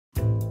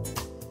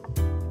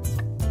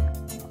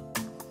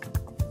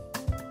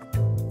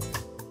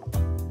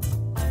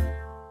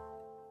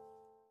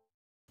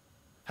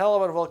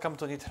Hello and welcome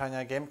to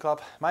Nithrania Game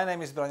Club. My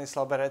name is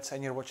Branislav Berec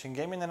and you're watching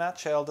Game in a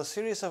Nutshell, the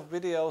series of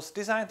videos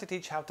designed to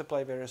teach how to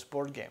play various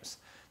board games.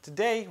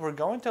 Today we're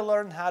going to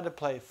learn how to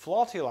play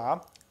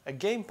Flotilla, a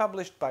game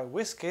published by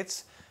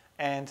WizKids,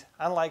 and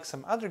unlike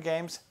some other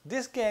games,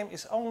 this game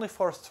is only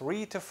for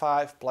 3 to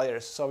 5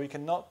 players, so you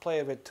cannot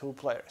play with 2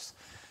 players.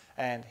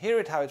 And here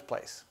is how it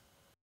plays.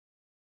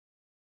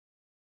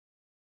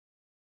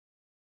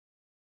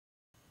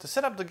 To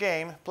set up the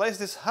game, place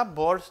this hub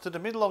board to the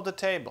middle of the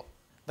table.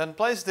 Then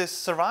place this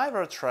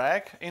survivor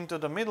track into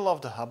the middle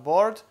of the hub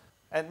board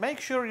and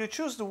make sure you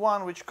choose the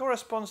one which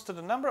corresponds to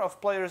the number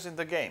of players in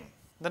the game.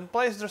 Then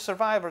place the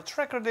survivor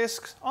tracker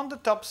disc on the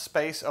top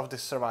space of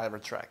this survivor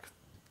track.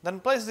 Then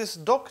place this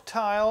dock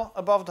tile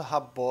above the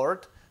hub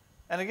board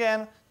and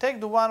again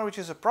take the one which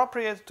is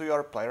appropriate to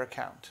your player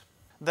count.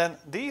 Then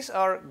these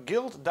are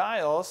guild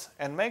dials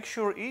and make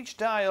sure each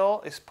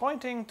dial is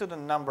pointing to the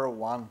number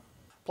 1.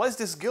 Place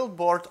this guild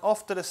board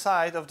off to the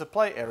side of the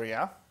play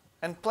area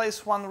and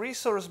place one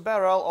resource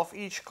barrel of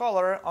each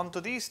color onto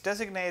these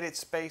designated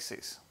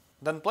spaces.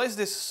 Then place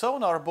this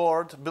sonar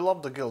board below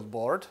the guild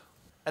board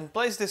and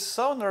place this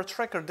sonar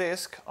tracker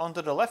disc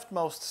onto the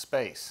leftmost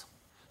space.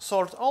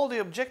 Sort all the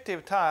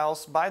objective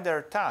tiles by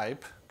their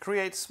type,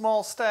 create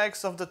small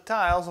stacks of the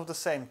tiles of the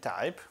same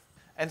type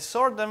and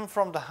sort them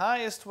from the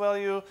highest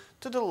value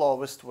to the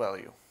lowest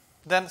value.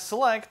 Then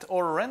select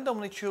or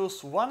randomly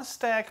choose one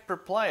stack per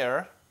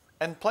player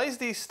and place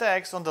these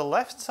stacks on the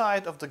left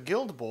side of the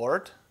guild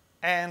board.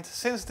 And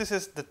since this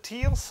is the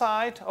teal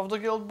side of the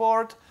guild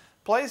board,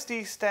 place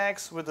these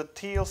stacks with the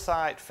teal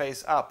side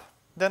face up.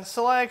 Then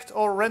select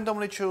or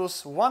randomly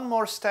choose one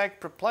more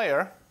stack per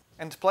player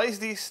and place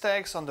these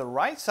stacks on the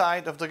right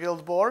side of the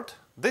guild board,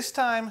 this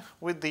time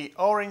with the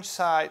orange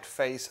side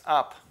face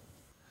up.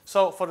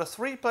 So for the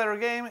 3-player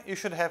game you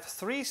should have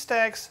 3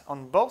 stacks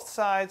on both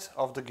sides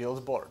of the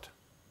guild board.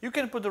 You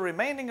can put the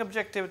remaining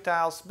objective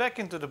tiles back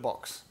into the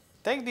box.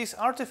 Take these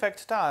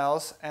artifact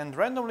tiles and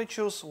randomly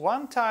choose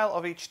one tile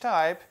of each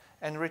type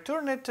and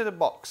return it to the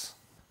box.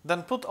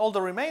 Then put all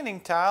the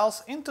remaining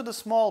tiles into the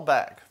small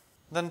bag.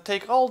 Then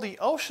take all the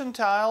ocean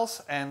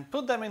tiles and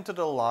put them into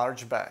the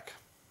large bag.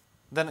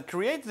 Then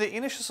create the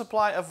initial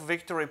supply of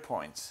victory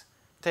points.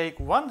 Take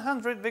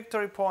 100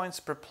 victory points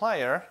per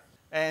player,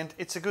 and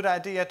it's a good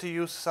idea to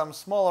use some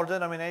smaller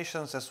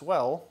denominations as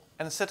well,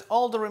 and set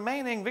all the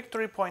remaining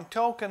victory point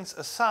tokens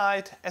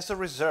aside as a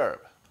reserve.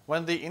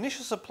 When the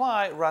initial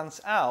supply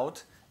runs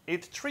out,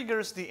 it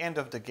triggers the end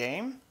of the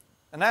game,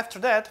 and after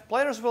that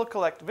players will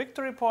collect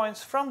victory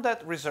points from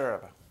that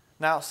reserve.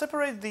 Now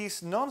separate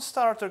these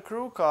non-starter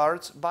crew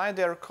cards by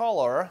their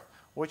color,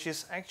 which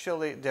is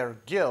actually their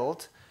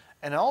guild,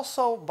 and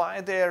also by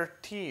their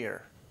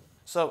tier.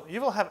 So you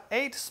will have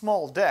 8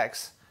 small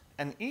decks,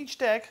 and each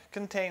deck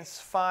contains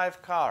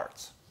 5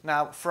 cards.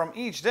 Now from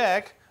each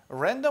deck,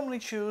 randomly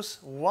choose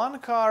 1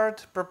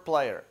 card per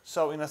player.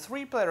 So in a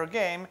 3-player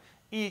game,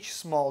 each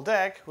small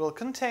deck will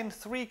contain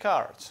 3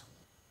 cards.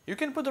 You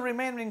can put the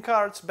remaining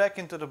cards back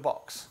into the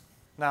box.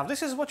 Now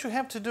this is what you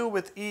have to do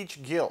with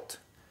each guild.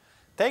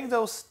 Take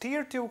those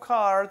tier 2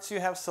 cards you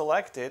have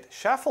selected,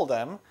 shuffle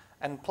them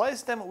and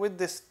place them with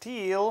this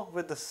teal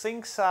with the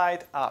sink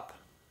side up.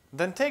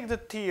 Then take the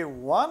tier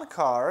 1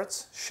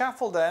 cards,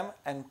 shuffle them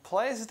and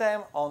place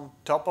them on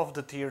top of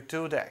the tier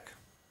 2 deck.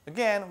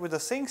 Again with the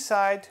sink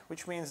side,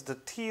 which means the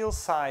teal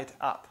side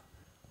up.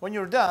 When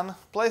you're done,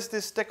 place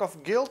this deck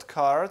of guild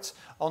cards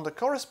on the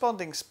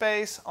corresponding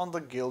space on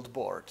the guild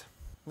board.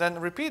 Then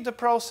repeat the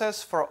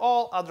process for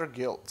all other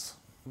guilds.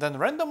 Then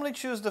randomly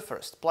choose the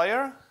first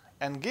player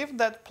and give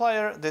that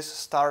player this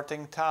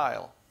starting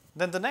tile.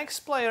 Then the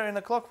next player in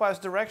a clockwise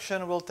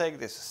direction will take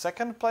this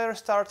second player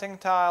starting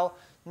tile,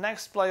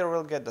 next player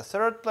will get the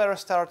third player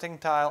starting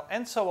tile,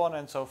 and so on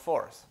and so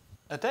forth.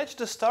 Attach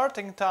the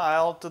starting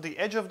tile to the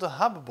edge of the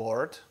hub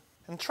board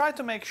and try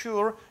to make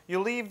sure you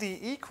leave the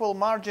equal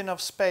margin of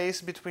space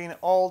between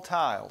all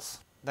tiles.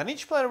 Then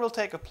each player will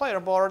take a player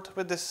board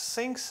with this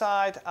sink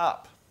side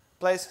up.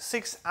 Place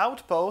 6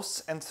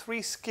 outposts and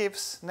 3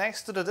 skiffs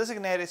next to the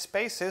designated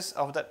spaces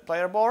of that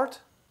player board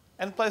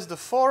and place the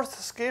 4th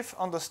skiff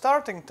on the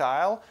starting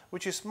tile,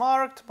 which is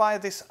marked by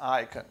this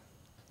icon.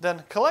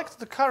 Then collect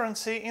the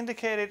currency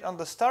indicated on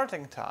the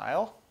starting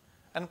tile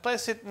and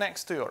place it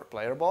next to your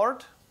player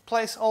board.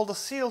 Place all the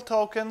seal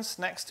tokens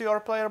next to your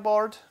player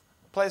board.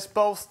 Place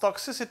both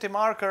toxicity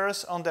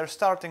markers on their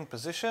starting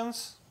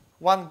positions,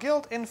 1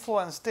 guild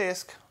influence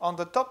disc on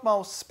the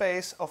topmost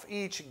space of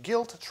each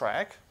guild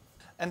track,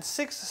 and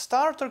 6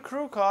 starter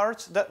crew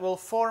cards that will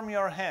form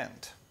your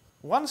hand.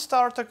 1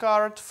 starter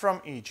card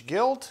from each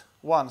guild,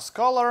 1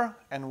 scholar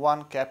and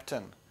 1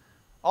 captain.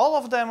 All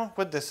of them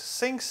with this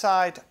sink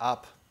side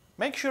up.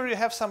 Make sure you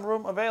have some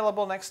room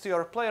available next to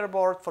your player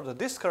board for the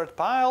discard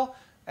pile,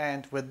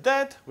 and with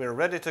that we're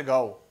ready to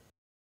go.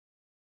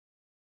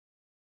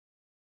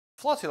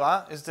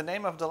 Flotilla is the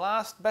name of the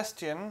last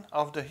bastion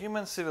of the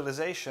human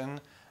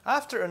civilization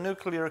after a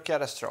nuclear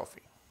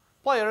catastrophe.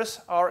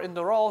 Players are in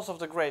the roles of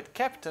the great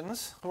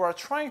captains who are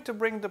trying to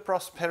bring the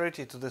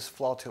prosperity to this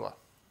flotilla.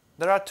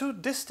 There are 2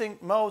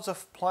 distinct modes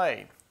of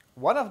play.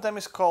 One of them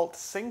is called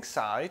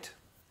Sinkside,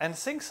 and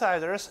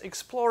Sinksiders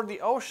explore the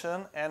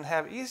ocean and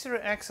have easier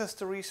access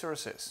to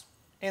resources.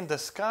 In the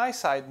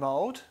Skyside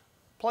mode,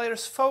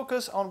 players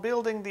focus on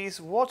building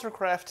these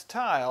watercraft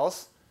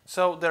tiles,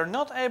 so they're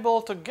not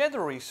able to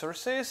gather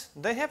resources,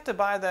 they have to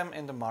buy them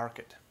in the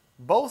market.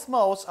 Both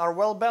modes are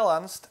well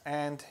balanced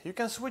and you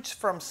can switch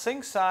from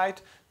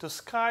Sinkside to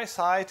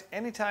Skyside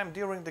anytime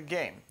during the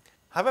game.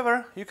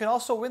 However, you can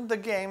also win the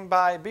game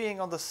by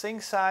being on the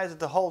Sinkside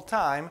the whole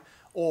time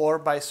or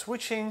by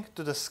switching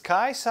to the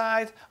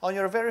Skyside on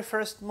your very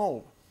first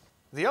move.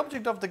 The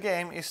object of the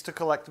game is to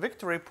collect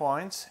victory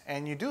points,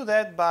 and you do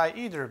that by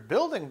either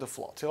building the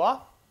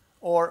Flotilla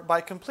or by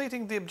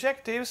completing the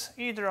objectives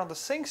either on the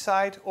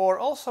Sinkside or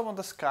also on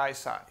the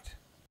Skyside.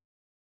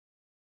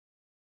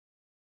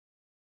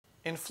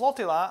 In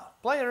Flotilla,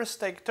 players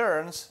take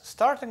turns,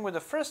 starting with the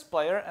first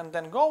player and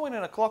then going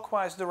in a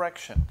clockwise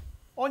direction.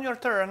 On your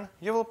turn,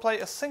 you will play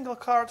a single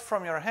card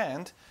from your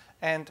hand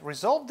and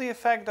resolve the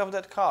effect of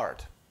that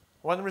card.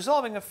 When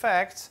resolving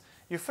effects,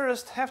 you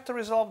first have to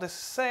resolve this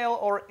sale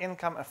or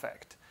income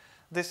effect.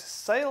 This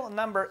sale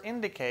number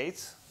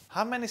indicates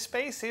how many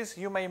spaces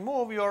you may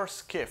move your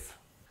skiff.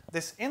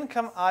 This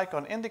income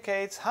icon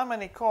indicates how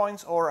many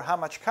coins or how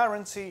much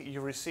currency you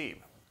receive.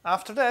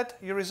 After that,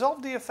 you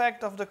resolve the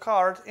effect of the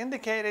card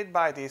indicated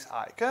by these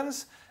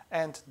icons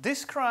and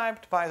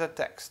described by the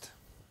text.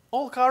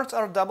 All cards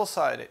are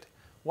double-sided.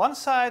 One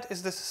side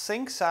is this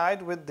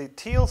Sinkside with the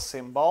teal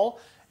symbol,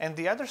 and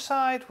the other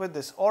side with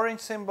this orange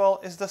symbol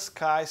is the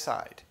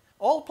Skyside.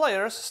 All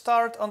players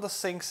start on the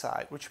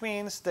Sinkside, which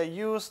means they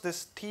use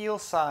this teal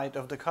side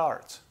of the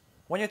cards.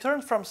 When you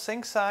turn from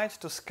Sinkside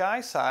to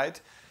Skyside,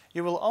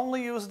 you will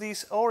only use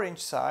these orange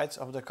sides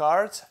of the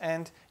cards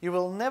and you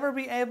will never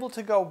be able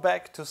to go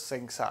back to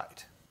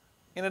Sinkside.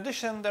 In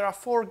addition, there are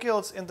 4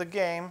 guilds in the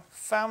game: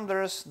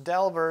 Founders,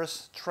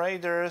 Delvers,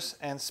 Traders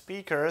and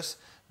Speakers,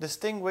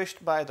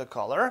 distinguished by the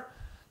color.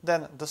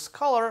 Then the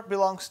Scholar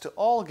belongs to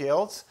all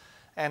guilds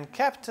and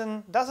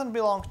Captain doesn't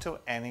belong to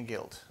any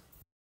guild.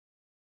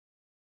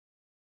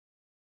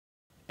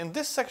 In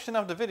this section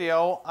of the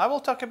video, I will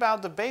talk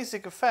about the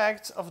basic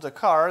effects of the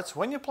cards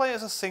when you play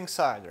as a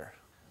Sinksider.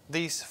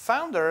 These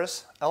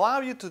Founders allow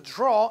you to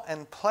draw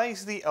and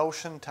place the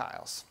ocean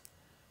tiles.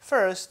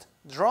 First,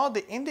 draw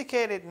the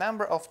indicated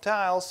number of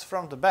tiles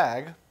from the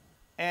bag,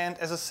 and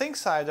as a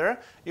Sinksider,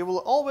 you will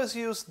always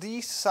use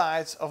these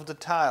sides of the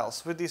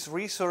tiles with these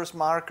resource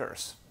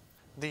markers.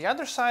 The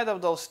other side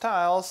of those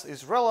tiles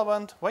is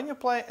relevant when you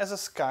play as a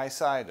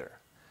Skysider.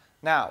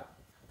 Now,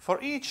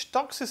 for each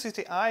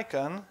toxicity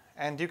icon,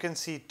 and you can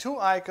see 2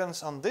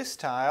 icons on this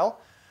tile,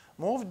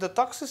 move the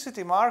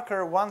toxicity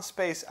marker 1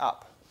 space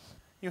up.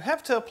 You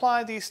have to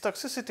apply these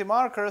toxicity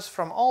markers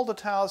from all the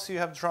tiles you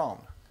have drawn.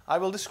 I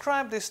will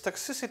describe this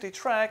toxicity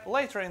track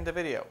later in the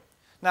video.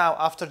 Now,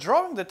 after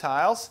drawing the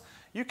tiles,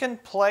 you can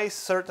place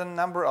certain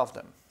number of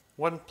them.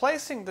 When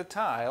placing the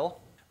tile,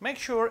 make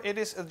sure it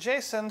is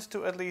adjacent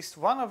to at least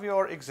one of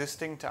your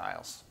existing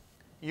tiles.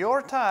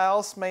 Your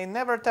tiles may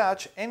never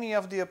touch any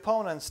of the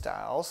opponent's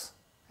tiles,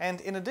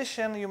 and in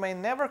addition, you may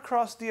never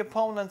cross the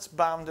opponent's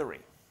boundary.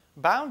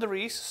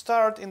 Boundaries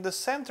start in the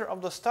center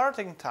of the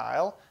starting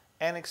tile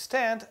and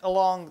extend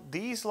along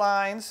these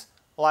lines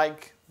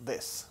like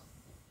this.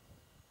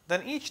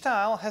 Then each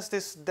tile has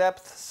this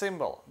depth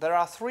symbol. There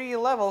are 3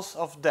 levels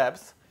of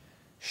depth: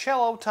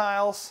 shallow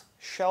tiles,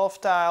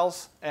 shelf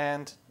tiles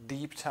and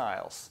deep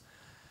tiles.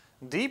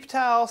 Deep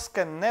tiles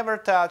can never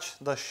touch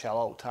the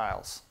shallow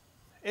tiles.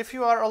 If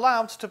you are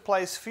allowed to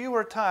place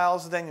fewer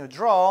tiles than you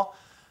draw,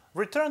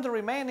 return the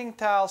remaining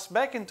tiles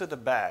back into the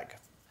bag.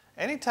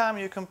 Anytime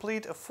you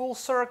complete a full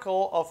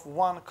circle of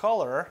one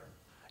color,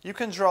 you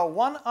can draw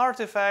 1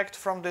 artifact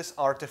from this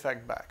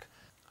artifact bag.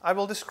 I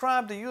will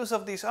describe the use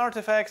of these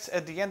artifacts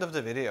at the end of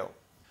the video.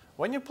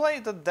 When you play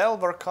the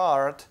Delver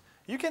card,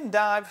 you can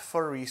dive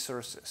for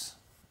resources.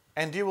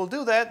 And you will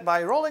do that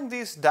by rolling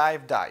these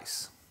dive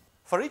dice.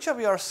 For each of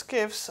your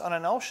skiffs on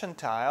an ocean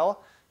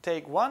tile,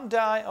 take 1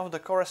 die of the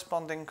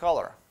corresponding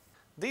color.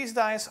 These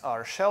dice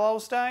are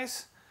shallows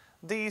dice,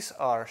 these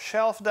are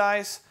shelf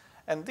dice,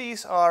 and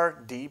these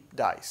are deep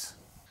dice.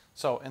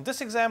 So in this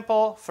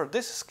example, for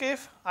this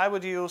skiff, I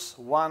would use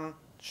 1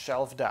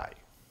 shelf die.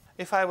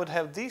 If I would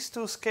have these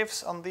 2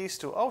 skiffs on these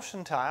 2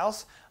 ocean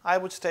tiles, I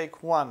would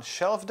take 1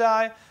 shelf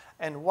die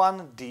and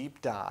 1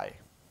 deep die.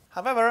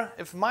 However,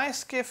 if my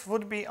skiff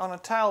would be on a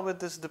tile with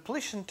this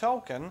depletion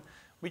token,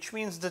 which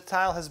means the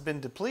tile has been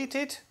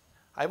depleted,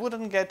 I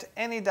wouldn't get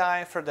any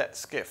die for that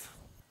skiff.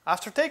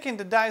 After taking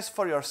the dice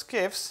for your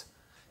skiffs,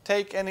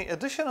 take any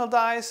additional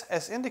dice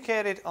as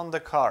indicated on the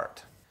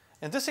card.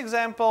 In this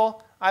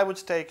example, I would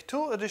take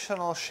 2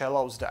 additional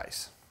shallows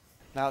dice.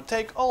 Now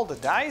take all the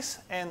dice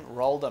and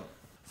roll them.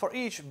 For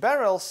each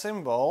barrel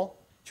symbol,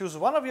 choose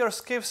one of your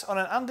skiffs on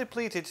an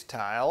undepleted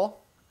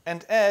tile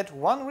and add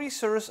 1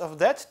 resource of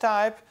that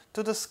type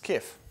to the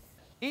skiff.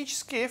 Each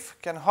skiff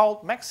can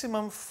hold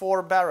maximum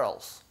 4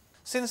 barrels.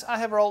 Since I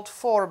have rolled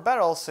 4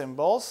 barrel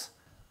symbols,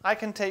 I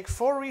can take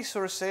 4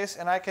 resources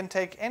and I can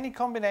take any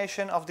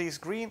combination of these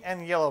green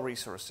and yellow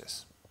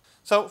resources.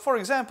 So, for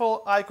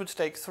example, I could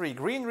take 3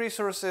 green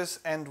resources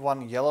and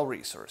 1 yellow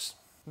resource.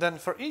 Then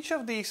for each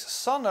of these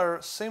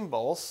sonar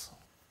symbols,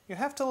 you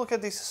have to look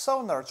at this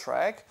sonar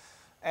track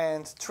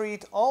and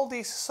treat all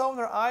these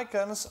sonar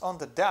icons on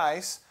the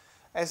dice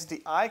as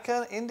the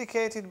icon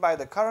indicated by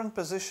the current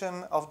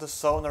position of the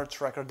sonar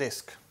tracker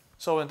disk.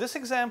 So in this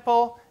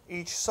example,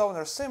 each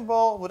sonar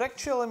symbol would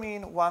actually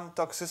mean 1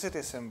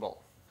 toxicity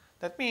symbol.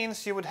 That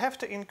means you would have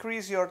to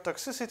increase your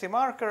toxicity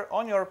marker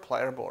on your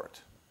player board.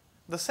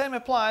 The same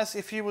applies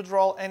if you would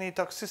roll any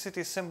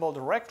toxicity symbol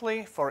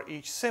directly. For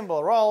each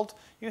symbol rolled,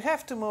 you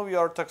have to move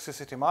your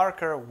toxicity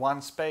marker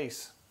 1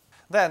 space.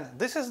 Then,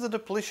 this is the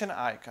depletion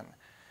icon.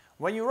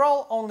 When you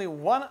roll only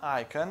 1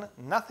 icon,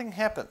 nothing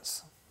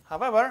happens.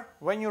 However,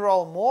 when you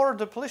roll more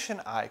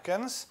depletion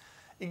icons,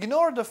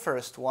 ignore the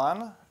first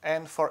one,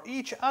 and for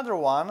each other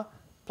one,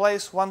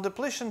 place 1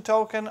 depletion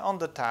token on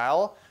the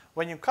tile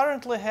when you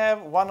currently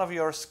have one of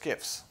your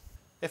skiffs.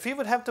 If you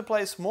would have to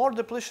place more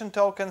depletion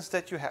tokens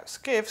that you have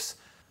skiffs,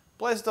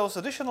 place those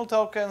additional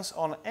tokens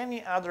on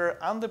any other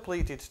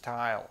undepleted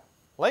tile.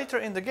 Later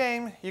in the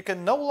game, you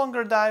can no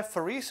longer dive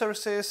for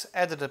resources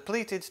at the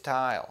depleted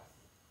tile.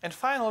 And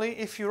finally,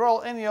 if you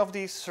roll any of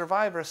these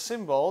survivor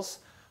symbols,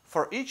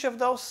 for each of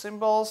those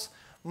symbols,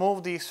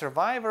 move the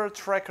survivor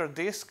tracker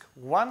disk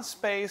 1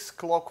 space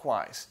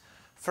clockwise.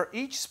 For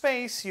each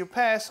space you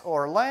pass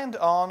or land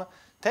on,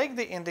 take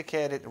the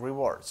indicated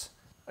rewards.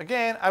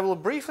 Again, I will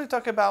briefly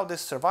talk about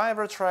this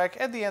survivor track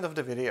at the end of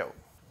the video.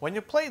 When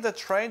you play the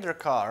trader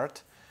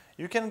card,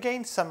 you can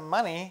gain some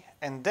money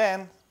and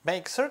then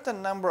make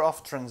certain number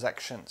of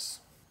transactions.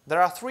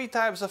 There are 3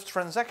 types of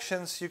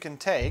transactions you can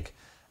take,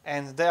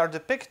 and they are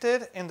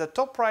depicted in the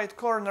top right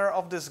corner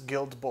of this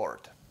guild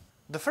board.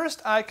 The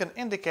first icon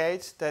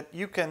indicates that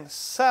you can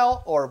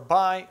sell or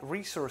buy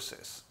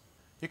resources.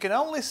 You can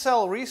only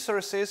sell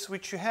resources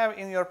which you have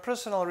in your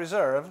personal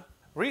reserve.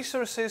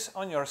 Resources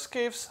on your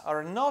skiffs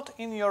are not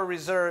in your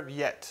reserve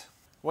yet.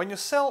 When you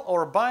sell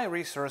or buy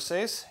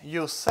resources,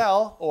 you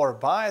sell or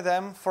buy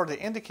them for the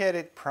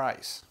indicated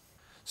price.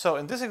 So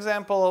in this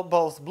example,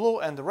 both blue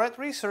and red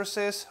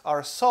resources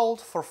are sold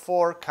for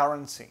 4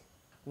 currency.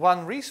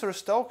 1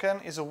 resource token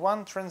is a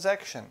 1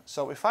 transaction,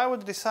 so if I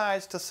would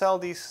decide to sell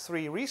these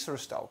 3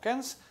 resource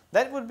tokens,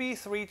 that would be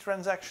 3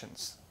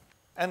 transactions.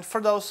 And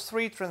for those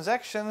 3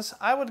 transactions,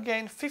 I would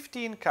gain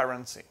 15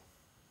 currency.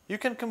 You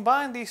can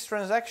combine these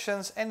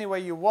transactions any way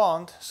you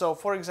want, so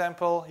for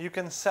example, you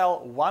can sell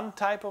 1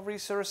 type of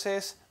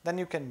resources, then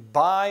you can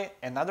buy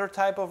another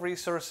type of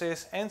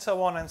resources, and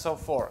so on and so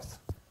forth.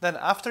 Then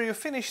after you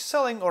finish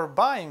selling or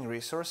buying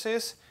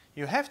resources,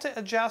 you have to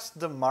adjust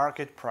the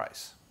market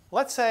price.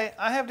 Let's say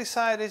I have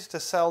decided to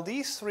sell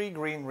these 3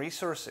 green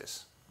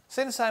resources.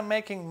 Since I'm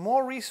making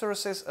more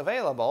resources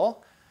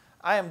available,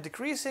 I am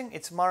decreasing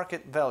its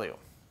market value.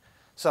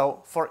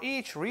 So for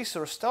each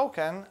resource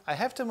token, I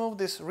have to move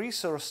this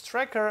resource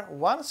tracker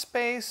 1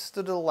 space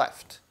to the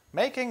left,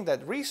 making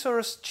that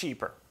resource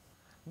cheaper.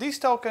 These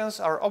tokens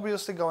are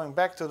obviously going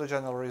back to the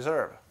general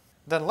reserve.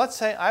 Then let's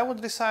say I would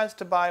decide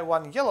to buy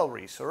 1 yellow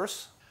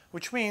resource,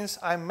 which means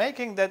I'm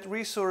making that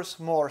resource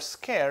more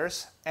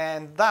scarce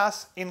and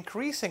thus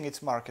increasing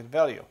its market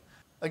value.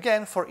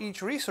 Again, for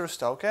each resource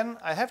token,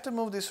 I have to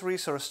move this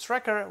resource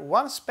tracker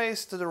 1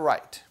 space to the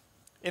right.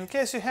 In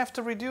case you have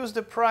to reduce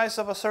the price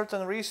of a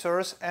certain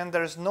resource and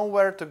there's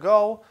nowhere to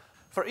go,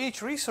 for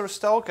each resource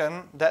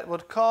token that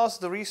would cause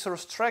the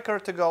resource tracker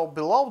to go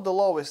below the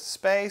lowest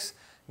space,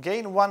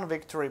 gain 1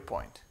 victory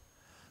point.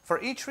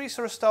 For each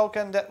resource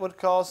token that would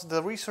cause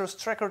the resource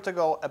tracker to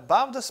go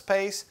above the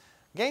space,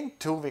 gain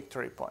 2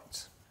 victory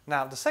points.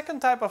 Now, the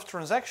second type of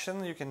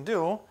transaction you can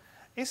do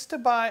is to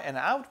buy an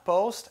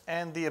outpost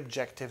and the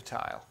objective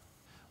tile.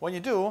 When you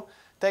do,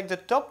 take the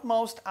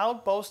topmost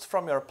outpost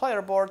from your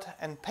player board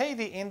and pay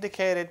the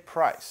indicated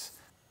price.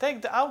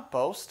 Take the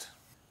outpost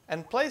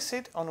and place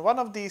it on one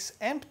of these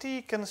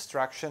empty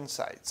construction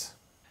sites.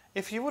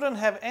 If you wouldn't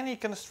have any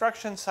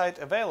construction site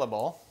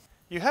available,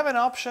 you have an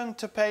option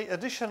to pay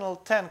additional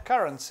 10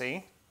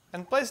 currency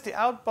and place the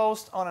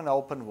outpost on an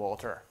open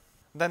water.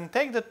 Then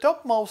take the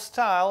topmost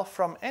tile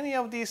from any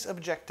of these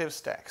objective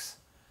stacks.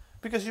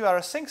 Because you are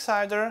a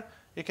sink-sider,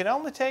 you can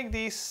only take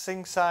these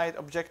sink-side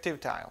objective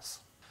tiles.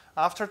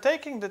 After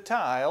taking the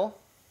tile,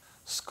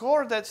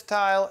 score that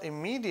tile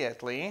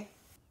immediately,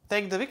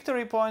 take the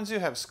victory points you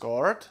have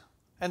scored,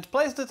 and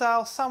place the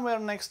tile somewhere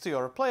next to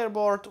your player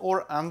board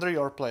or under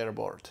your player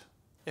board.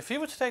 If you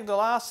would take the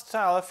last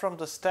tile from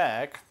the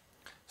stack,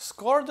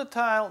 score the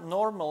tile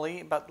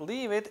normally but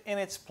leave it in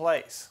its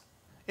place.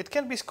 It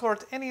can be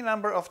scored any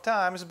number of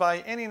times by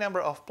any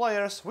number of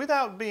players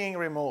without being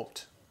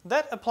removed.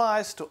 That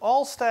applies to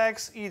all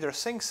stacks, either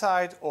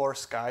sink-side or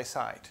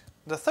sky-side.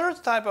 The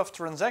third type of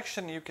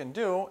transaction you can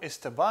do is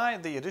to buy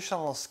the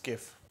additional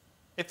skiff.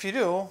 If you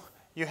do,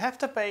 you have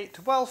to pay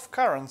 12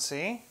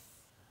 currency,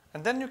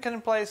 and then you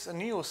can place a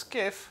new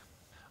skiff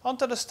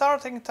onto the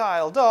starting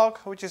tile dock,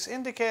 which is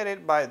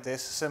indicated by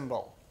this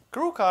symbol.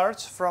 Crew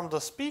cards from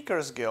the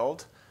Speakers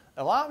Guild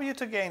allow you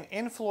to gain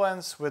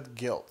influence with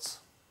guilds.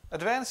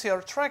 Advance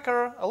your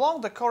tracker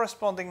along the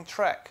corresponding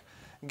track,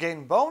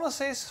 gain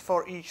bonuses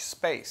for each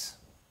space.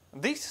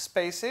 These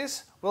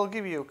spaces will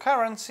give you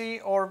currency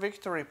or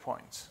victory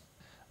points.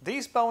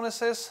 These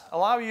bonuses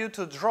allow you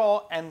to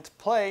draw and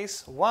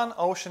place one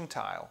ocean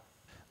tile.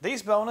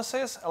 These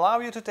bonuses allow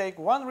you to take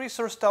one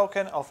resource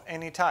token of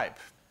any type.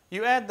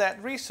 You add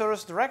that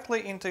resource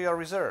directly into your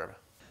reserve.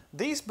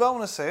 These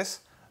bonuses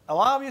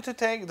allow you to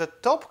take the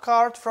top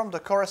card from the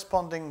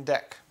corresponding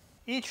deck.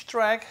 Each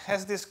track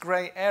has this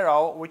gray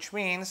arrow, which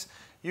means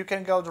you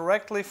can go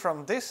directly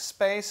from this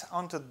space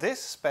onto this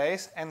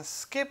space and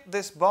skip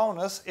this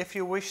bonus if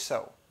you wish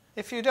so.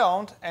 If you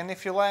don't, and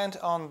if you land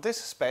on this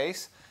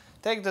space,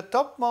 take the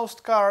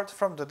topmost card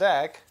from the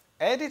deck,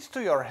 add it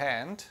to your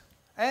hand,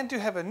 and you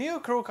have a new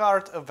crew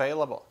card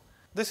available.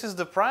 This is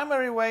the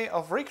primary way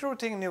of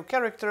recruiting new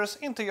characters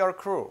into your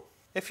crew.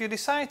 If you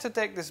decide to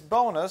take this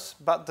bonus,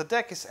 but the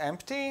deck is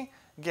empty,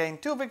 gain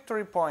 2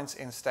 victory points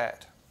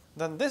instead.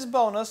 Then this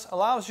bonus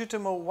allows you to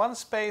move one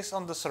space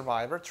on the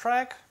survivor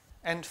track.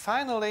 And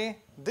finally,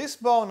 this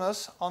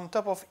bonus on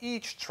top of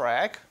each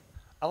track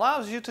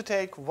allows you to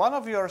take one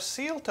of your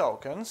seal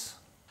tokens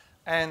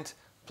and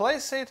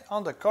place it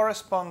on the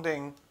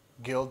corresponding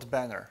guild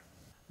banner.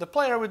 The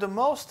player with the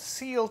most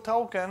seal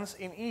tokens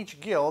in each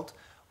guild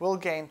will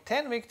gain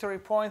 10 victory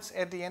points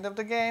at the end of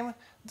the game.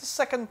 The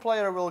second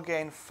player will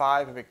gain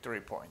 5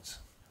 victory points.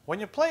 When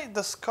you play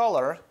the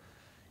Scholar,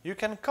 you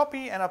can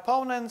copy an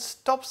opponent's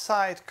top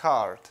side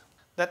card.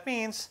 That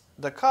means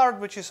the card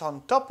which is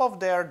on top of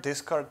their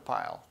discard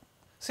pile.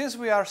 Since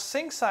we are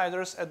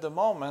Syncsiders at the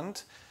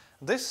moment,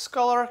 this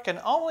Scholar can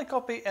only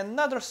copy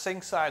another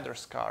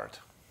Syncsiders card.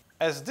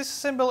 As this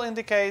symbol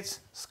indicates,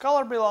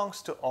 Scholar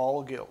belongs to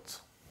all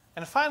guilds.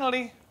 And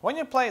finally, when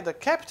you play the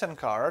Captain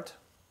card,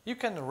 you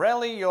can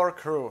rally your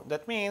crew.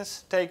 That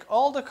means take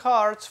all the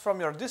cards from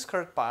your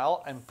discard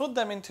pile and put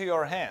them into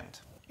your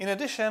hand. In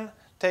addition,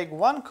 take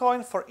 1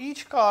 coin for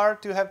each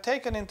card you have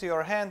taken into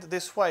your hand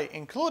this way,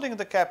 including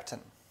the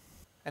Captain.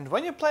 And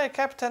when you play a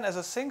Captain as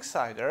a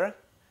Synksider,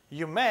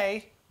 you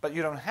may, but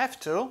you don't have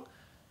to,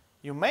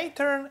 you may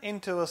turn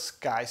into a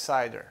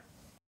Skysider.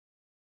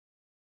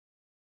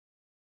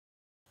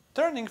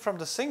 Turning from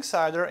the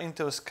Synksider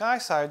into a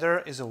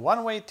Skysider is a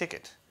one-way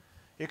ticket.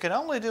 You can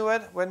only do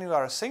it when you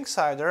are a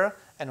Synksider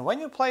and when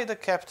you play the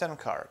Captain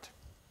card.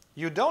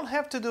 You don't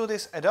have to do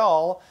this at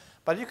all,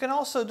 but you can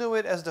also do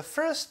it as the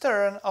first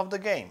turn of the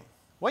game.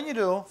 When you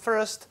do,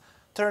 first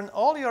turn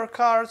all your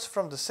cards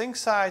from the Sync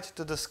side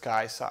to the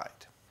Sky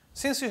side.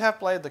 Since you have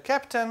played the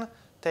Captain,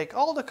 take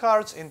all the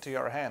cards into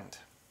your hand.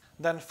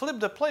 Then flip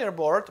the player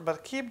board,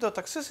 but keep the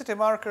toxicity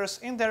markers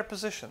in their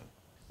position.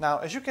 Now,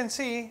 as you can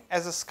see,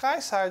 as a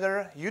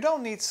Skysider, you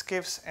don't need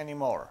skiffs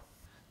anymore.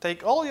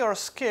 Take all your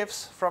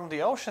skiffs from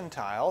the ocean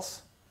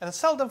tiles and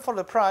sell them for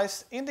the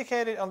price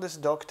indicated on this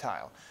dock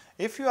tile.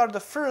 If you are the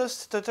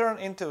first to turn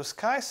into a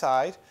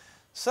Skyside,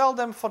 sell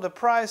them for the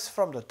price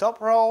from the top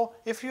row.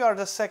 If you are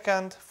the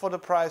second, for the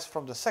price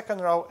from the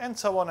second row, and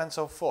so on and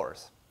so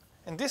forth.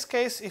 In this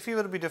case, if you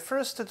would be the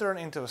first to turn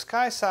into a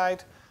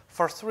Skyside,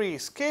 for 3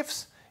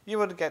 skiffs, you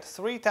would get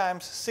 3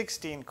 times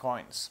 16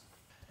 coins.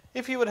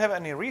 If you would have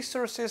any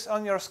resources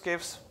on your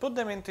skiffs, put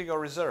them into your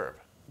reserve.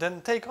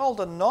 Then take all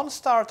the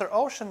non-starter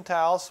ocean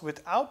tiles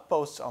with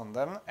outposts on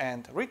them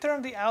and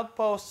return the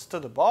outposts to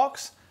the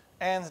box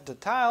and the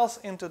tiles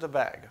into the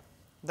bag.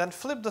 Then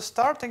flip the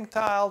starting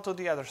tile to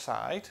the other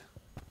side,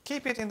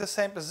 keep it in the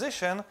same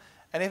position,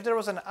 and if there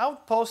was an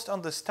outpost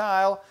on this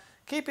tile,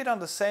 keep it on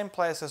the same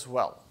place as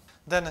well.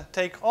 Then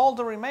take all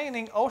the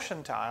remaining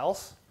ocean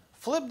tiles,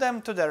 flip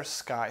them to their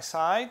sky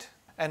side,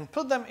 and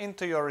put them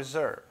into your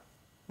reserve.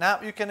 Now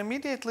you can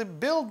immediately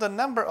build the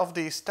number of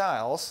these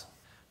tiles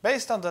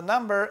based on the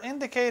number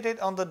indicated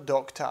on the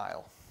dock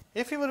tile.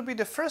 If you would be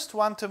the first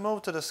one to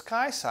move to the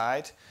sky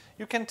side,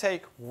 you can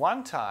take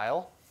 1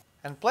 tile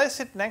and place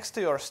it next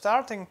to your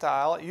starting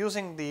tile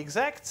using the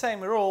exact same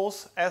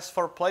rules as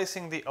for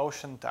placing the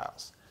ocean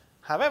tiles.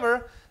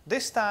 However,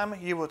 this time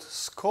you would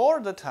score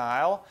the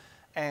tile,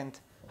 and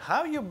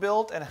how you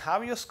build and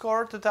how you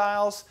score the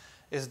tiles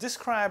is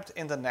described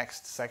in the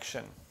next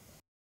section.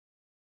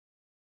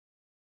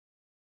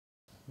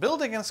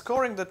 Building and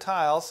scoring the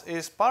tiles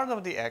is part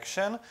of the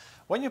action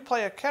when you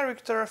play a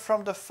character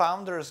from the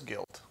Founders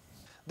Guild.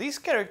 These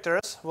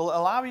characters will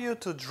allow you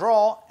to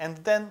draw and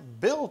then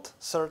build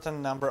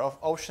certain number of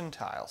ocean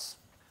tiles.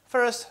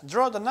 First,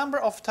 draw the number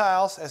of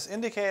tiles as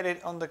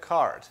indicated on the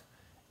card.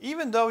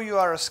 Even though you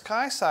are a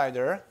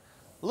Skysider,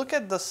 look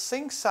at the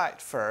Sync side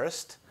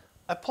first,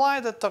 apply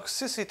the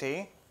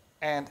toxicity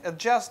and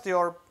adjust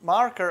your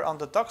marker on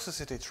the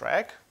toxicity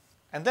track,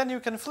 and then you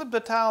can flip the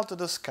tile to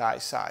the Sky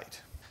side.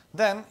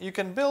 Then you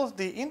can build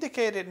the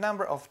indicated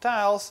number of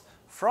tiles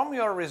from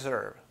your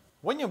reserve.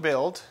 When you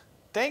build,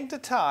 take the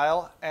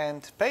tile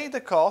and pay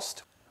the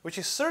cost, which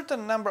is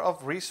certain number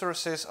of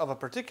resources of a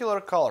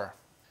particular color.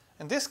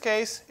 In this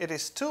case, it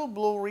is 2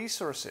 blue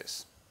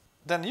resources.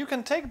 Then you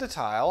can take the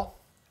tile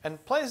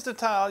and place the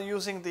tile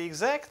using the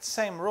exact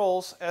same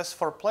rules as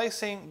for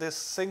placing the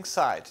Sync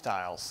side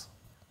tiles.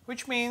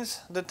 which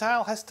means the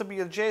tile has to be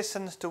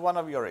adjacent to one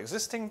of your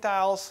existing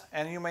tiles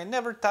and you may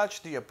never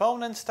touch the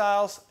opponent's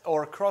tiles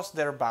or cross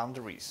their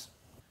boundaries.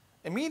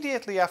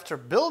 Immediately after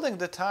building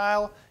the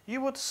tile,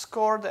 you would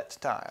score that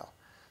tile.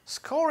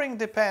 Scoring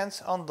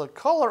depends on the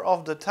color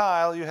of the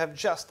tile you have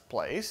just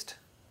placed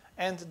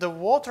and the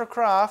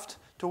watercraft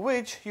to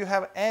which you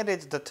have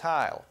added the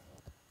tile.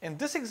 In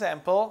this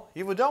example,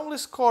 you would only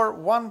score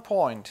 1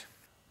 point,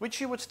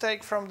 which you would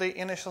take from the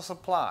initial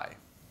supply.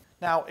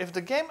 Now, if the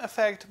game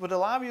effect would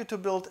allow you to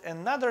build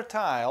another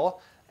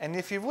tile, and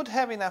if you would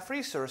have enough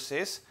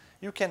resources,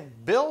 you can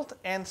build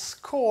and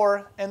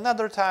score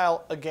another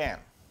tile again.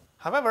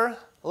 However,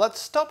 let's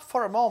stop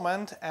for a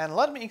moment and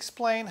let me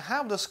explain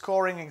how the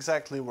scoring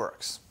exactly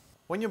works.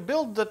 When you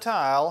build the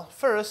tile,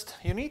 first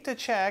you need to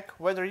check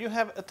whether you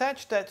have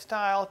attached that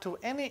tile to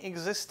any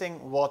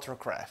existing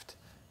watercraft.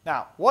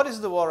 Now, what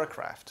is the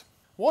watercraft?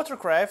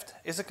 Watercraft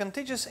is a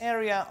contiguous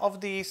area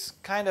of these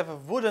kind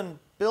of wooden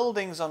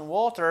buildings on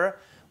water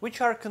which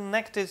are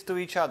connected to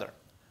each other.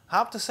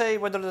 How to say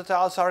whether the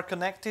tiles are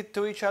connected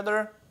to each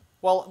other?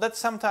 Well, that's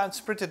sometimes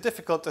pretty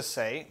difficult to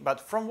say, but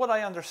from what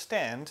I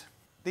understand,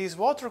 these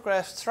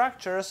watercraft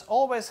structures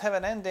always have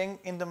an ending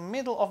in the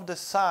middle of the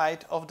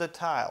side of the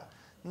tile,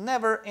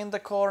 never in the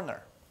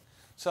corner.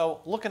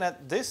 So looking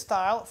at this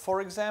tile,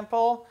 for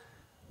example,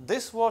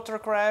 this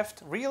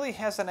watercraft really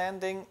has an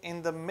ending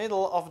in the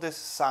middle of this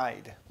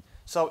side.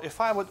 So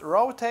if I would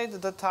rotate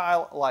the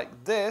tile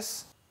like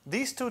this,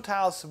 these two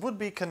tiles would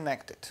be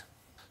connected.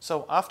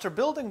 So after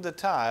building the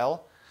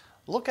tile,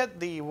 look at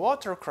the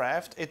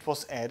watercraft it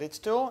was added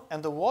to,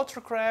 and the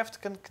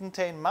watercraft can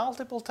contain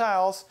multiple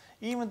tiles,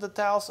 even the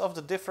tiles of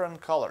the different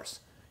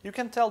colors. You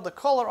can tell the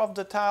color of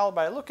the tile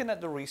by looking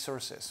at the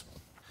resources.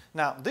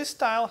 Now, this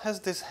tile has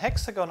this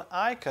hexagon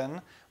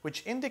icon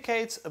which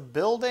indicates a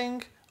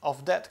building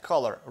of that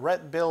color,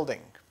 red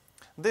building.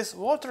 This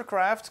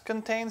watercraft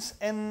contains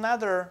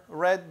another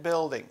red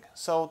building,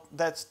 so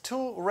that's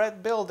 2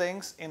 red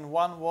buildings in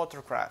one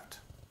watercraft.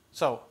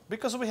 So,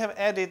 because we have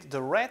added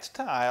the red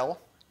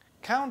tile,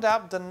 count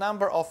up the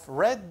number of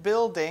red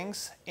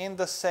buildings in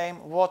the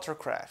same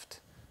watercraft.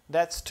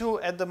 That's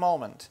 2 at the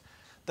moment.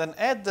 Then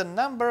add the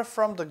number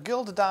from the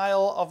guild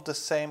dial of the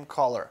same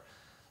color.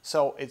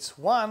 So it's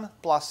 1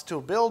 plus 2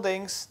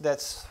 buildings,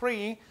 that's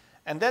 3,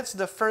 and that's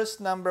the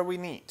first number we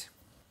need.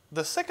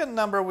 The second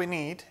number we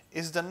need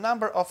is the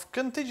number of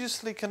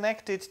contiguously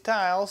connected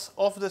tiles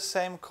of the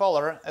same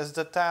color as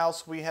the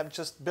tiles we have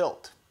just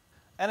built.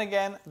 And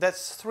again,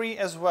 that's 3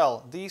 as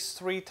well, these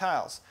 3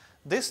 tiles.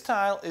 This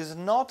tile is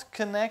not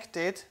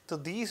connected to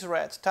these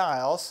red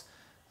tiles,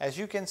 as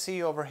you can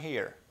see over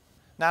here.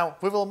 Now,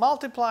 we will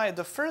multiply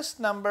the first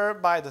number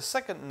by the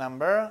second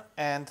number,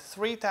 and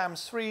 3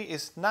 times 3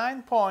 is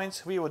 9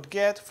 points we would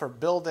get for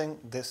building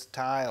this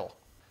tile.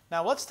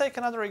 Now let's take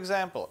another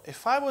example.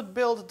 If I would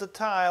build the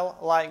tile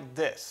like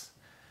this,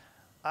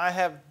 I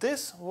have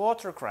this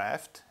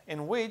watercraft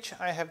in which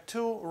I have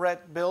 2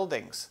 red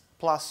buildings,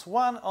 plus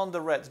 1 on the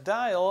red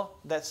dial,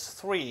 that's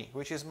 3,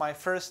 which is my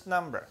first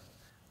number.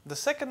 The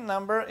second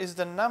number is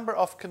the number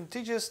of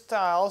contiguous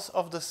tiles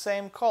of the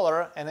same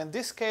color, and in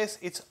this case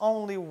it's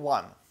only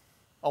 1.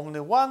 Only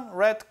 1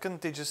 red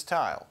contiguous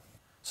tile.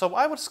 So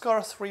I would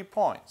score 3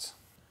 points.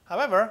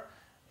 However,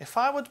 if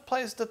I would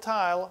place the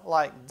tile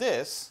like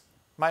this,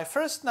 my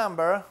first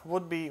number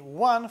would be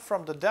 1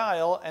 from the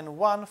dial and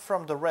 1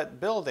 from the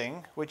red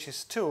building, which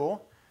is 2,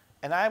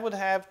 and I would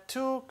have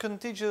 2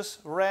 contiguous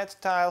red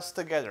tiles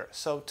together,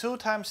 so 2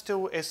 times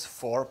 2 is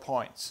 4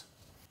 points.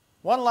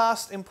 One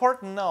last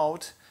important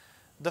note,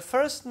 the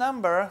first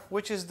number,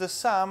 which is the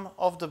sum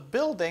of the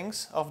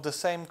buildings of the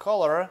same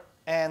color,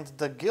 and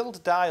the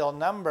guild dial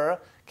number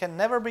can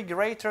never be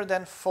greater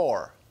than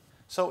 4.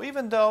 So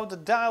even though the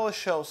dial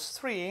shows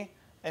 3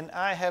 and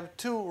I have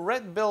 2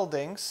 red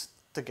buildings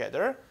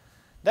together,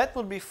 that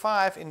would be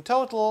 5 in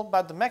total,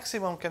 but the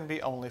maximum can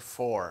be only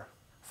 4.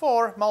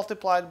 4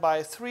 multiplied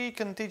by 3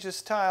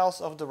 contiguous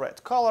tiles of the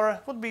red color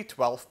would be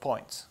 12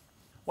 points.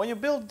 When you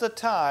build the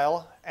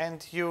tile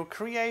and you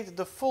create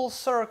the full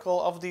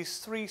circle of these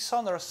 3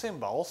 sonar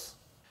symbols,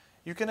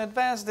 you can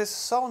advance this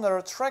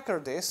sonar tracker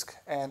disc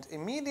and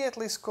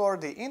immediately score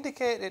the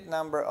indicated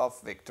number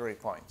of victory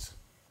points.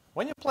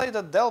 When you play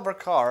the Delver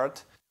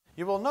card,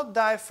 you will not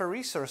dive for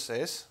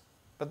resources,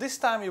 but this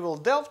time you will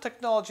delve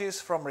technologies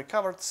from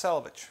recovered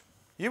salvage.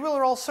 You will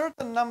roll a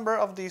certain number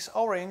of these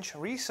orange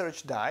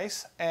research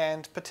dice,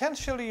 and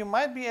potentially you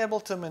might be able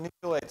to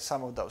manipulate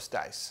some of those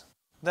dice.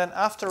 Then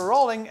after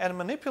rolling and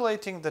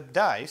manipulating the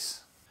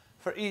dice,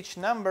 for each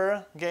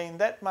number gain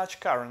that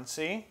much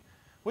currency,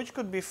 which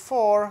could be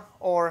 4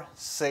 or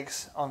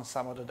 6 on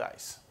some of the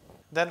dice.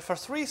 Then for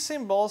 3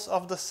 symbols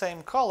of the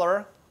same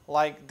color,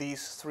 like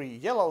these 3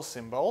 yellow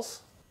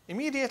symbols,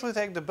 immediately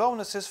take the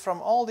bonuses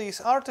from all these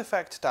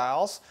artifact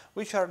tiles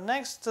which are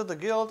next to the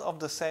guild of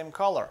the same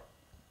color.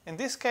 In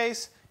this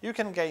case, you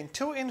can gain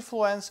 2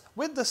 influence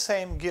with the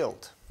same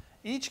guild.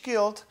 Each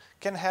guild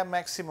can have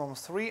maximum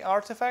 3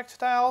 artifact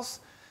tiles.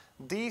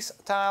 These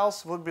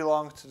tiles would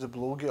belong to the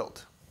blue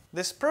guild.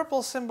 This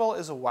purple symbol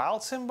is a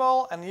wild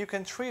symbol and you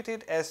can treat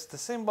it as the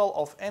symbol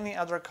of any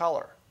other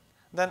color.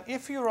 Then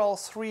if you roll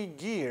 3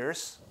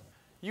 gears,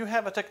 you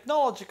have a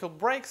technological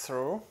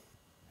breakthrough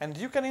and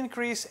you can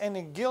increase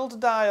any guild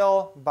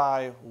dial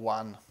by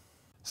 1.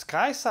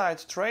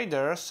 Skyside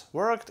traders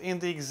worked in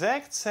the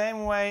exact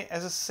same way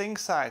as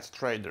Sinkside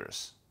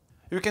traders.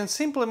 You can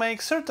simply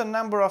make certain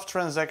number of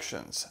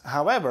transactions.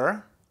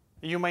 However,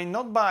 you may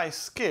not buy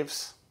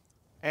skiffs,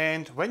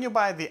 and when you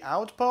buy the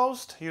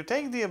outpost, you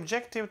take the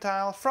objective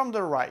tile from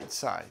the right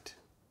side.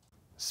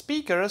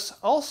 Speakers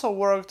also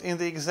worked in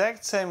the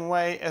exact same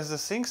way as the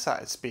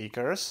Sinkside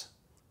speakers,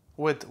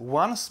 with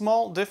one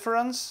small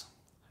difference.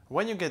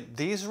 When you get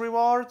these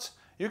rewards,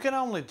 you can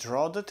only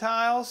draw the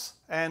tiles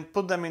and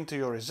put them into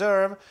your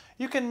reserve,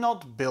 you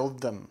cannot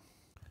build them.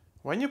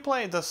 When you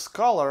play the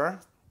Scholar,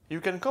 you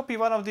can copy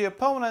one of the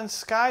opponent's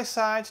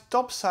Skyside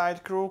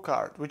topside crew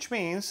card, which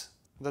means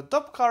the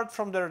top card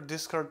from their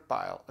discard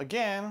pile.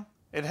 Again,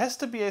 it has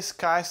to be a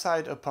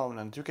Skyside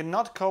opponent, you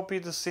cannot copy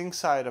the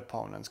Sinkside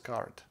opponent's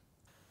card.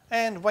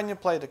 And when you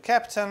play the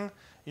Captain,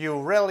 you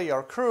rally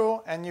your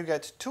crew and you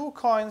get 2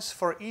 coins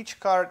for each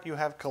card you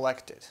have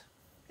collected,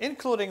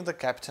 including the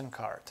Captain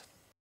card.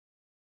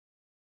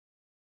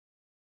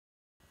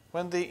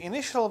 When the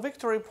initial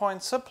victory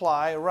point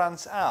supply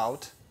runs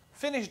out,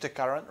 finish the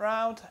current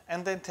round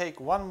and then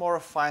take one more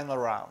final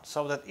round,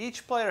 so that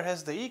each player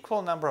has the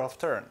equal number of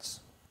turns.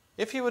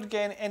 If you would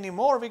gain any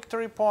more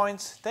victory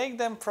points, take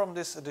them from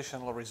this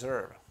additional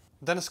reserve.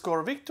 Then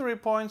score victory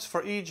points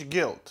for each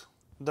guild.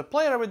 The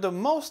player with the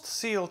most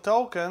seal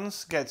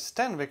tokens gets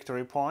 10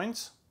 victory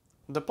points.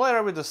 The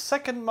player with the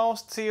second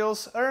most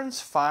seals earns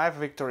 5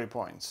 victory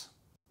points.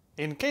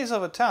 In case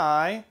of a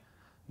tie,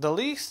 the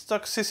least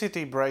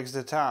toxicity breaks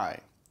the tie.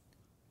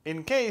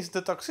 In case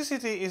the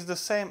toxicity is the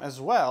same as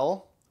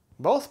well,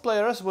 both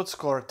players would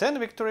score 10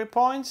 victory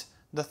points,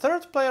 the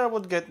third player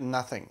would get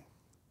nothing.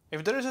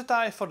 If there is a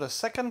tie for the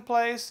second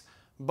place,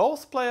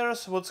 both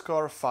players would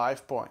score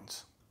 5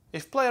 points.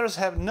 If players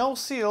have no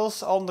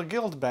seals on the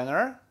guild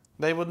banner,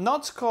 they would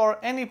not score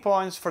any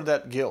points for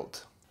that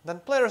guild.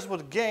 Then players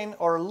would gain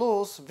or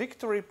lose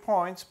victory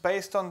points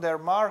based on their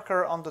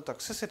marker on the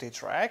toxicity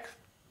track.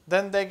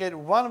 Then they get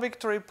 1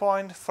 victory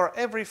point for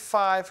every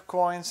 5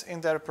 coins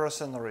in their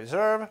personal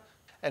reserve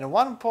and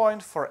 1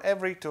 point for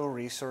every 2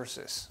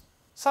 resources.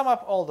 Sum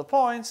up all the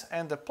points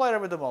and the player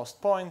with the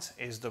most points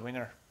is the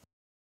winner.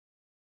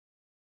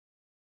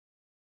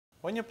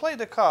 When you play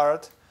the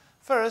card,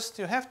 first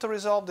you have to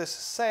resolve this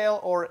sale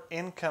or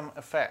income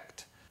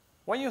effect.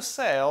 When you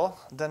sail,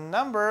 the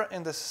number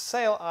in the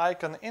sail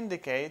icon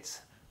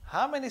indicates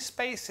how many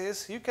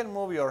spaces you can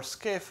move your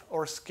skiff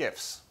or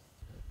skiffs.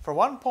 For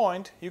 1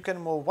 point, you can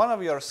move one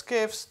of your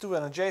skiffs to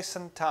an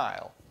adjacent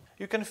tile.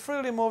 You can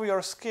freely move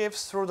your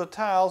skiffs through the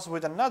tiles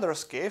with another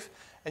skiff,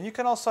 and you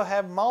can also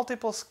have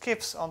multiple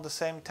skiffs on the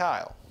same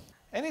tile.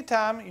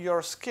 Anytime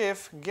your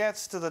skiff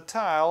gets to the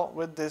tile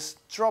with this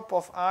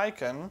drop-off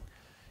icon,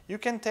 you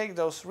can take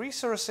those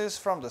resources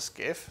from the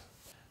skiff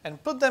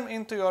and put them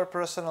into your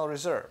personal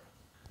reserve.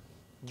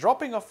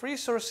 Dropping of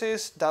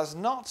resources does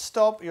not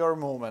stop your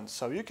movement,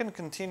 so you can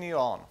continue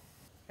on.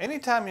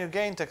 Anytime you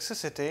gain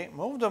toxicity,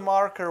 move the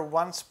marker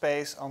 1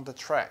 space on the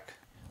track.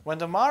 When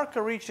the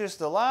marker reaches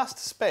the last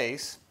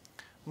space,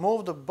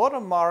 move the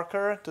bottom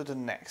marker to the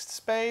next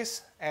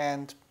space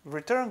and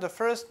return the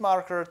first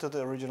marker to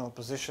the original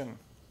position.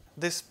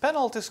 This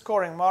penalty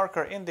scoring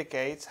marker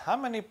indicates how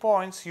many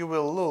points you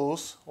will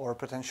lose or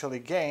potentially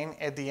gain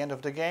at the end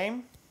of the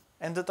game,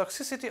 and the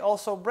toxicity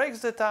also breaks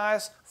the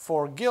ties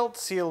for guild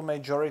seal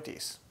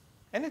majorities.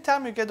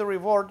 Anytime you get a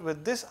reward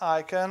with this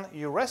icon,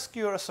 you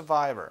rescue a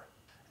survivor.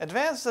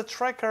 Advance the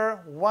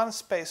tracker 1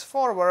 space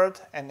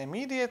forward and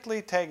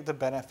immediately take the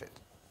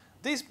benefit.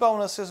 These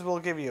bonuses will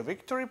give you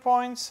victory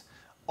points.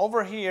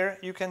 Over here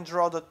you can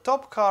draw the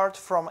top card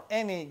from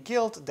any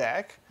guild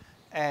deck,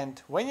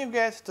 and when you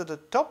get to the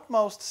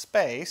topmost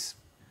space,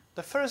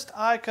 the first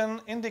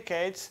icon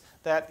indicates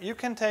that you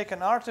can take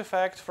an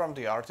artifact from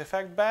the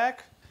artifact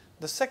bag.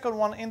 The second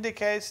one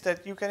indicates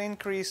that you can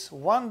increase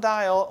 1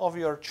 dial of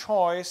your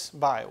choice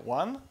by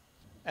 1,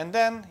 and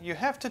then you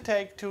have to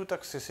take 2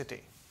 toxicity.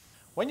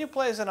 When you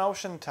place an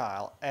ocean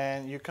tile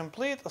and you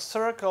complete a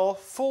circle,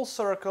 full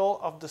circle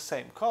of the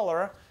same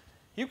color,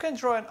 you can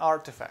draw an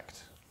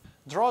artifact.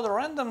 Draw the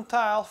random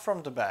tile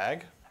from the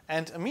bag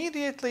and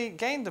immediately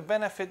gain the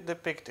benefit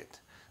depicted.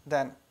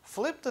 Then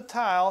flip the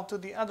tile to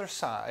the other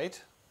side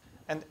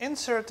and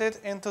insert it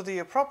into the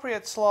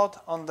appropriate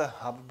slot on the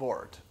hub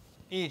board.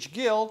 Each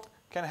guild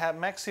can have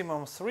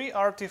maximum 3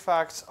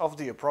 artifacts of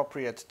the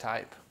appropriate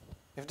type.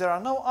 If there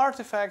are no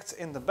artifacts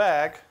in the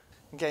bag,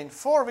 gain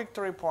 4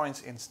 victory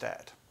points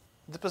instead.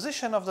 The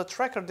position of the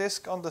tracker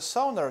disc on the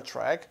sonar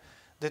track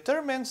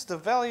determines the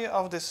value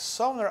of this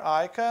sonar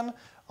icon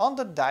on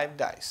the dive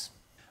dice.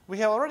 We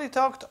have already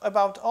talked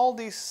about all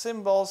these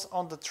symbols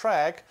on the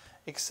track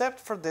except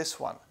for this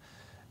one.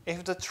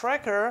 If the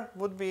tracker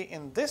would be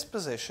in this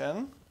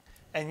position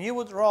and you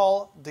would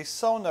roll the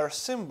sonar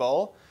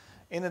symbol,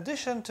 in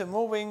addition to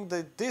moving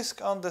the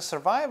disc on the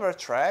survivor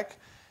track,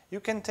 you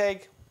can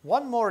take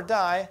one more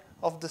die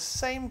of the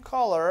same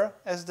color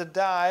as the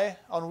die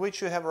on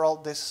which you have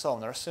rolled this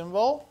sonar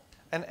symbol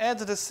and add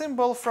the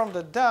symbol from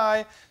the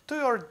die to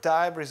your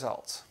die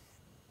results.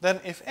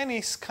 Then if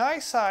any sky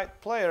side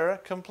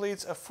player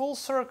completes a full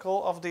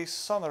circle of these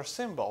sonar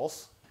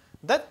symbols,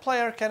 that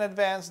player can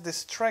advance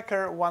this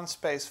tracker one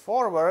space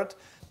forward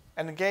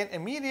and gain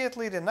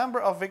immediately the number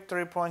of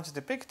victory points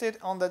depicted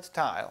on that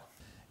tile.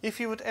 If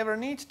you would ever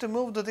need to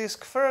move the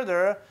disc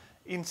further,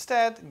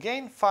 instead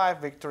gain 5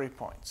 victory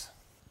points.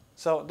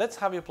 So that's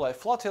how you play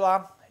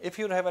Flotilla. If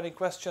you have any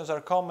questions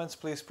or comments,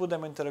 please put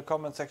them into the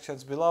comment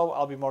sections below.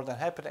 I'll be more than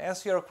happy to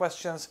answer your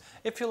questions.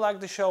 If you like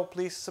the show,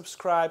 please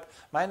subscribe.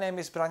 My name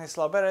is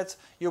Branislav Berec.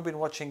 You've been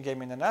watching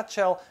Game in a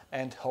Nutshell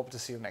and hope to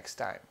see you next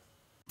time.